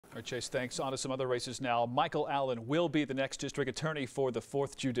All right, Chase, thanks. On to some other races now. Michael Allen will be the next district attorney for the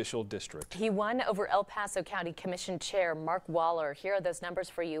 4th Judicial District. He won over El Paso County Commission Chair Mark Waller. Here are those numbers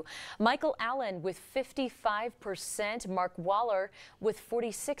for you. Michael Allen with 55%, Mark Waller with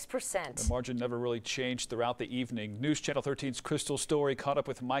 46%. The margin never really changed throughout the evening. News Channel 13's Crystal Story caught up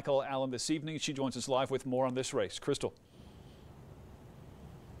with Michael Allen this evening. She joins us live with more on this race. Crystal.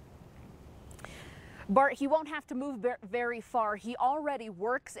 Bart, he won't have to move very far. He already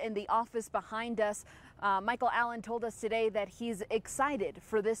works in the office behind us. Michael Allen told us today that he's excited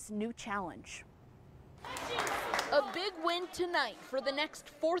for this new challenge. A big win tonight for the next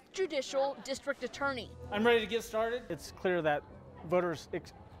 4th Judicial District Attorney. I'm ready to get started. It's clear that voters,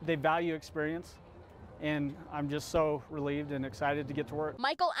 they value experience, and I'm just so relieved and excited to get to work.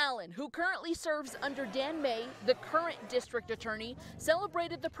 Michael Allen, who currently serves under Dan May, the current district attorney,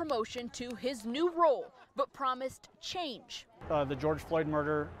 celebrated the promotion to his new role, but promised change. The George Floyd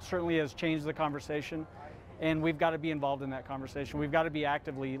murder certainly has changed the conversation, and we've got to be involved in that conversation. We've got to be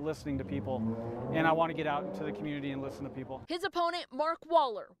actively listening to people, and I want to get out into the community and listen to people. His opponent, Mark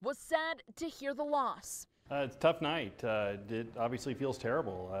Waller, was sad to hear the loss. It's a tough night. It obviously feels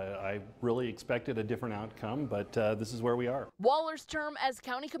terrible. I really expected a different outcome, but this is where we are. Waller's term as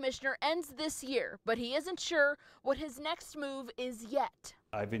county commissioner ends this year, but he isn't sure what his next move is yet.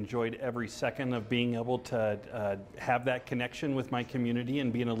 I've enjoyed every second of being able to have that connection with my community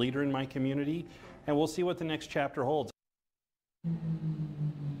and being a leader in my community, and we'll see what the next chapter holds.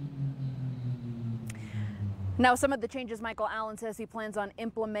 Now, some of the changes Michael Allen says he plans on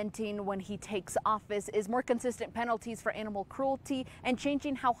implementing when he takes office is more consistent penalties for animal cruelty and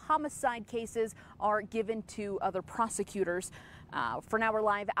changing how homicide cases are given to other prosecutors. For now, we're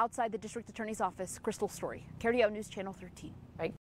live outside the district attorney's office. Crystal Story, KRDO News Channel 13. Right.